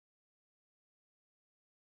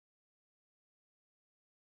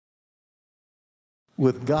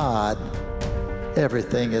With God,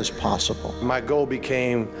 everything is possible. My goal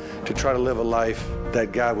became to try to live a life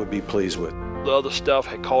that God would be pleased with. The other stuff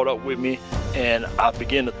had caught up with me, and I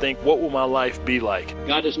began to think, what will my life be like?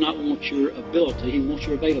 God does not want your ability, He wants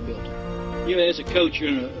your availability. You know, as a coach, you're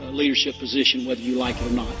in a leadership position, whether you like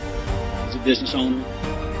it or not. As a business owner,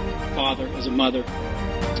 father, as a mother,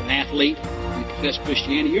 as an athlete, you profess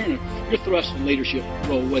Christianity, you're thrust in leadership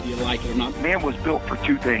role, whether you like it or not. Man was built for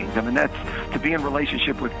two things. I mean, that's to be in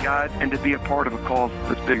relationship with God and to be a part of a cause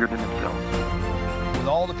that's bigger than himself. With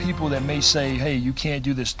all the people that may say, hey, you can't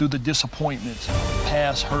do this, through the disappointments,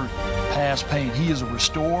 past hurt, past pain, He is a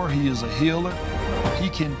restorer, He is a healer. He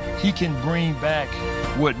can bring back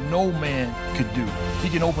what no man could do. He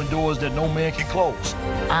can open doors that no man can close.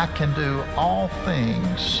 I can do all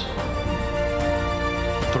things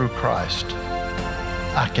through Christ.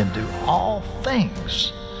 I can do all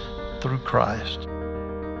things through Christ.